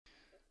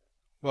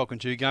Welcome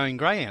to Going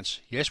Greyhounds.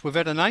 Yes, we've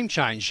had a name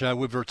change.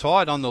 We've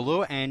retired on the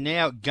lure, and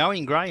now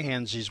Going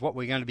Greyhounds is what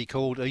we're going to be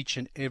called each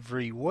and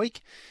every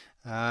week.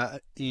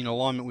 In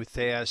alignment with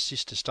our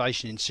sister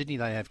station in Sydney,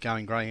 they have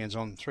Going Greyhounds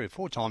on 3 or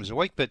 4 times a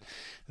week, but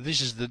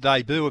this is the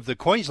debut of the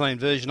Queensland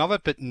version of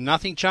it, but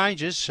nothing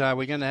changes.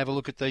 We're going to have a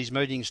look at these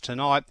meetings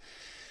tonight.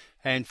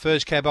 And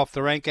first cab off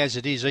the rank, as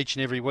it is each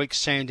and every week,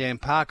 Sandown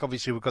Park.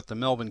 Obviously, we've got the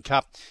Melbourne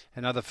Cup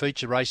and other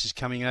feature races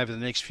coming over the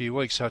next few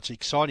weeks, so it's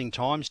exciting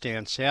times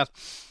down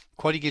south.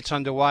 Quaddy gets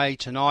underway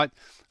tonight.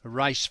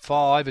 Race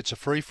 5. It's a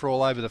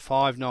free-for-all over the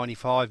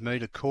 595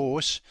 metre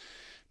course.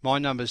 My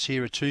numbers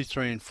here are 2,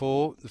 3 and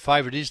 4. The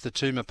favourite is the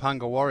 2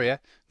 Mapunga Warrior,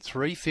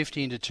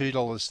 $3.50 into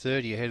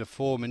 $2.30 ahead of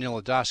 4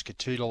 Manila Dusk at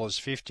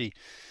 $2.50.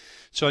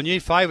 So a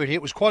new favourite here.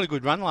 It was quite a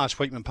good run last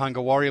week.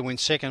 Mapunga Warrior went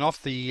second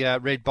off the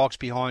red box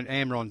behind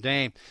Amron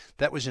Dam.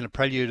 That was in a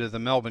prelude of the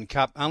Melbourne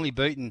Cup. Only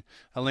beaten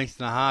a length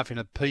and a half in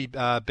a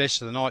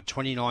best of the night,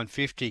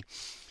 29.50.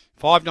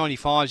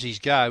 5.95's his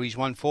go. He's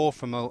won 4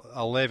 from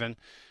 11.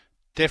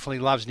 Definitely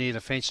loves near the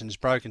fence and has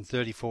broken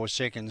 34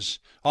 seconds.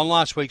 On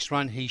last week's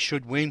run, he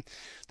should win.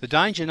 The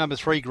danger, number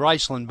 3,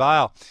 Graceland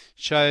Bale,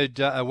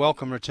 showed a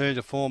welcome return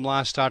to form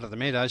last start at the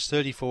Meadows,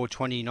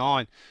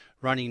 34.29,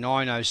 running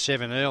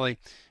 9.07 early.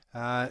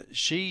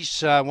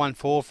 She's won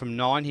 4 from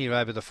 9 here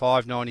over the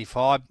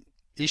 5.95.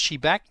 Is she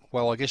back?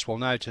 Well, I guess we'll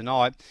know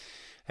tonight.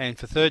 And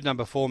for third,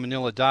 number 4,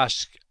 Manila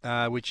Dusk,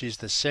 which is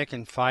the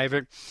second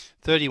favourite.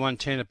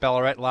 31.10 at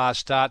Ballarat last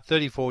start.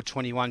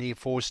 34.21 here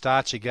 4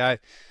 starts ago.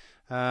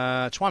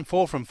 It's won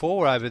 4 from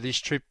 4 over this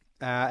trip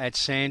at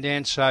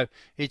Sandown, so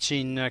it's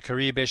in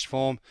career best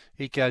form.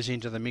 It goes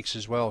into the mix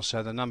as well.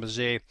 So the numbers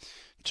there,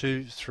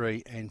 2,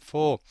 3 and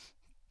 4.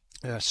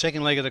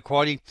 Second leg of the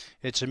quaddie,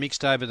 it's a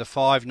mixed over the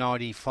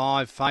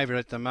 5.95. Favourite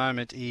at the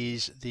moment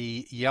is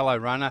the Yellow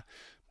Runner,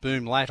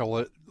 Boom Lateral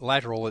at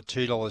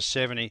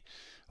 $2.70.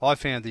 I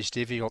found this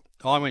difficult.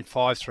 I went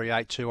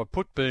 5-3-8-2. I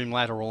put Boom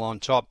Lateral on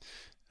top.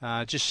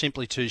 Just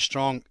simply too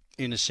strong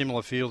in a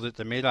similar field at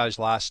the Meadows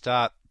last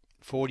start.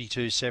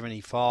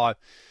 42.75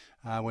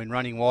 when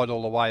running wide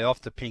all the way off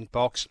the pink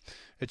box.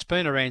 It's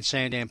been around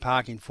Sandown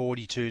Park in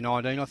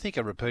 42.19. I think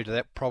a repeat of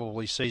that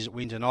probably sees it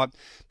win tonight.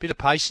 Bit of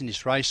pace in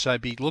this race, so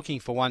be looking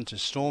for one to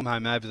storm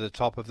home over the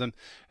top of them,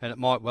 and it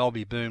might well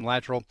be Boom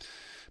Lateral.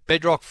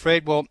 Bedrock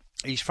Fred, well,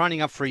 he's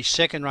fronting up for his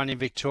second run in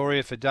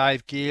Victoria for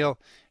Dave Gill.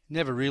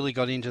 Never really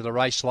got into the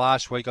race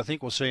last week. I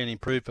think we'll see an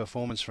improved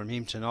performance from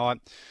him tonight.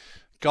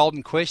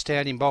 Golden Quest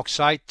out in box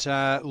 8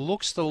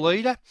 looks the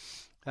leader.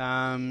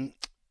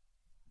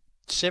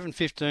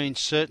 7.15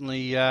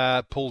 certainly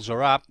pulls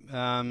her up,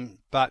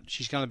 but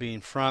she's going to be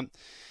in front.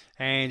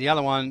 And the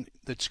other one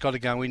that's got to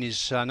go in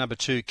is number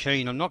 2,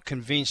 Keen. I'm not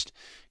convinced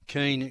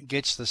Keen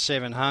gets the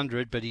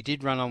 700, but he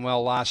did run on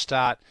well last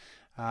start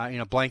in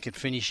a blanket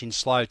finish in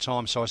slow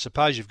time, so I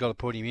suppose you've got to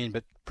put him in,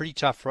 but pretty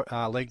tough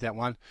leg, that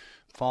one.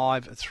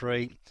 5,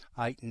 3,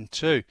 8 and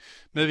 2.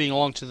 Moving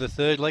along to the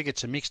third leg,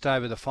 it's a mixed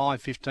over the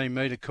 5.15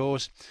 metre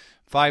course.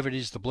 Favourite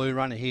is the blue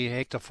runner here,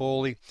 Hector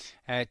Fawley,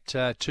 at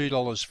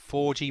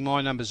 $2.40.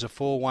 My numbers are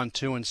 4, 1,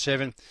 2 and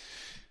 7.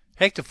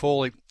 Hector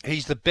Fawley,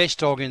 he's the best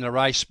dog in the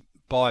race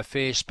by a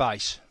fair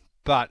space,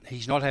 but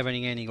he's not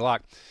having any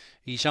luck.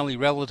 He's only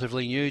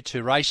relatively new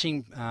to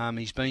racing.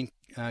 He's been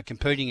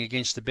competing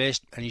against the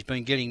best, and he's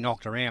been getting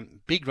knocked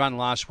around. Big run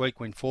last week,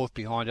 went 4th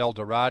behind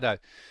Eldorado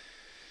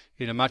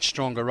in a much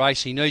stronger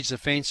race. He needs the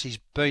fence. He's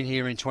been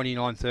here in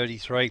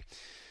 29.33.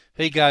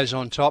 He goes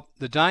on top.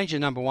 The danger,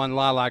 number 1,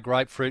 Lala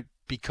Grapefruit,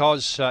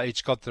 because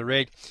it's got the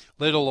red.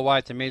 Led all the way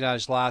at the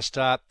Meadows last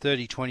start,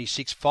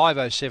 30.26.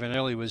 5.07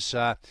 early was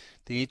the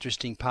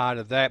interesting part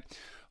of that.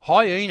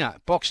 Hyena,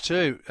 box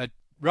 2, at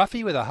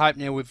Ruffy with a Hope.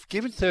 Now, we've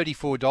given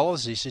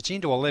 $34 this. It's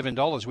into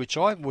 $11, which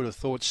I would have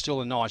thought still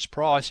a nice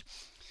price.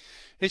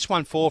 It's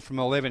won 4 from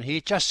 11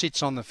 here. Just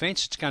sits on the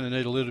fence. It's going to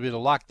need a little bit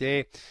of luck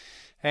there.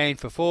 And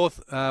for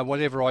fourth,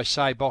 whatever I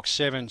say, box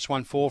 7, it's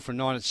won 4 from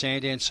 9 at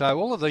Sandown. So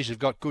all of these have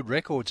got good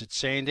records at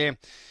Sandown.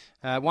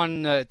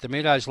 One at the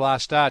Meadows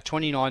last start,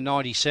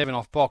 29.97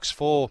 off box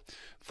 4,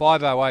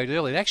 5.08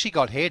 early. It actually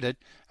got headed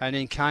and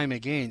then came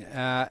again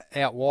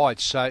out wide.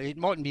 So it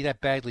mightn't be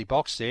that badly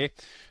boxed there.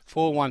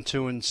 4, 1,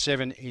 2 and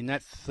 7 in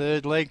that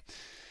third leg.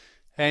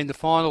 And the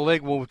final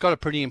leg, well, we've got a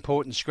pretty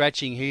important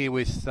scratching here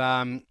with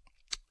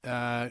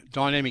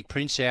Dynamic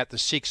Prince out, the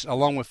 6,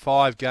 along with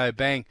 5, Go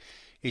Bang.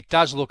 It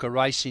does look a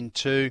race in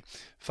 2.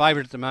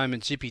 Favourite at the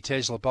moment, Zippy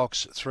Tesla,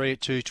 box 3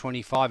 at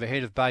 2.25,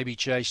 ahead of Baby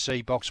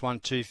JC, box 1,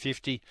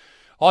 2.50.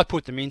 I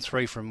put them in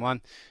 3 from 1.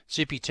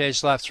 Zippy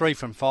Tesla, 3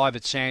 from 5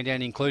 at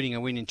Sandown, including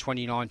a win in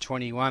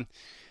 29.21.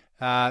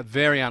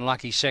 Very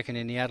unlucky second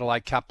in the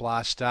Adelaide Cup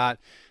last start.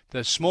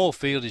 The small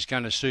field is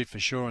going to suit for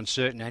sure and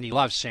certain, and he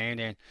loves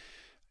Sandown.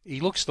 He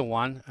looks the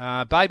one.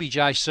 Baby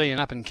JC, an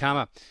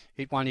up-and-comer.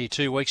 It won here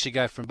 2 weeks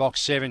ago from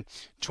box 7,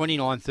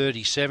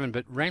 29.37,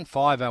 but ran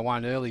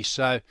 5.01 early,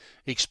 so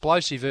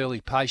explosive early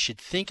pace. You'd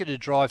think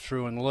it'd drive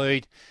through and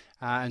lead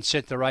and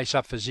set the race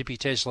up for Zippy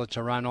Tesla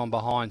to run on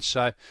behind.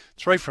 So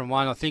 3 from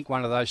 1, I think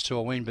one of those two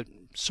will win, but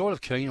sort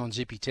of keen on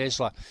Zippy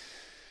Tesla.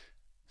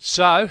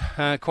 So,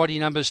 quaddie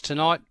numbers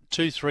tonight,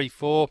 2, 3,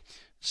 4,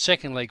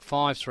 second leg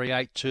 5, 3,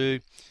 8, 2,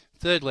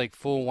 third leg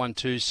 4, 1,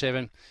 2,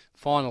 7,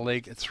 final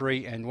leg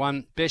 3 and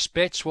 1. Best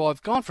bets, well,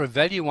 I've gone for a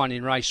value one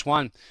in race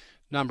 1,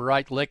 number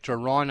 8, Lectra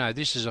Rhino.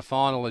 This is a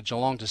final, a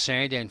Geelong to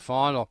Sandown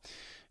final.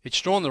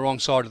 It's drawn the wrong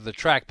side of the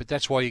track, but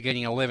that's why you're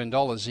getting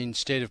 $11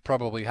 instead of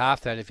probably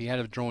half that if he had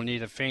have drawn near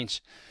the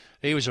fence.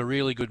 He was a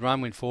really good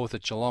run, went fourth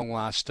at Geelong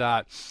last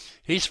start.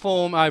 His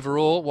form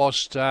overall,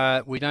 whilst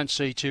we don't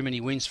see too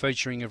many wins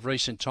featuring of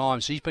recent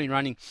times, he's been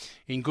running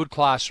in good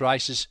class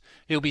races.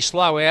 He'll be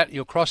slow out,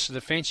 he'll cross to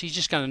the fence, he's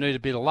just going to need a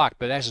bit of luck.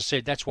 But as I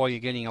said, that's why you're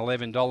getting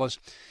 $11.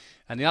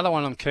 And the other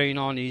one I'm keen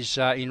on is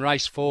in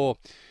race 4,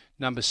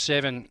 number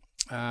 7,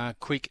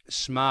 Quick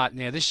Smart.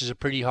 Now, this is a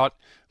pretty hot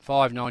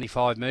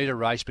 595 metre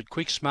race, but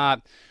Quick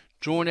Smart,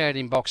 drawn out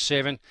in box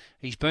 7.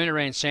 He's been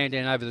around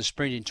Sandown over the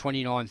sprint in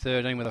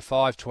 29.13 with a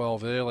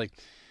 5.12 early.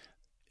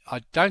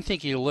 I don't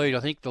think he'll lead.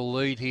 I think the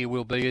lead here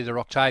will be either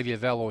Octavia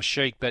Val or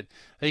Chic, but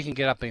he can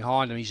get up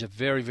behind him. He's a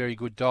very, very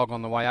good dog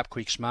on the way up,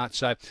 Quick Smart.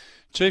 So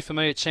 2 for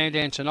me at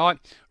Sandown tonight.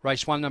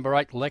 Race 1, number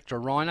 8,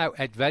 Lectra Rhino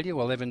at value,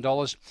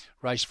 $11.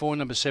 Race 4,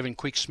 number 7,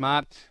 Quick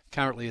Smart,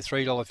 currently a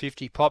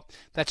 $3.50 pop.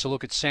 That's a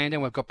look at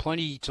Sandown. We've got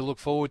plenty to look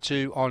forward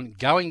to on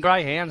Going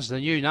Greyhounds,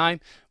 the new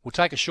name. We'll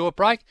take a short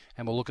break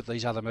and we'll look at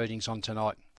these other meetings on tonight.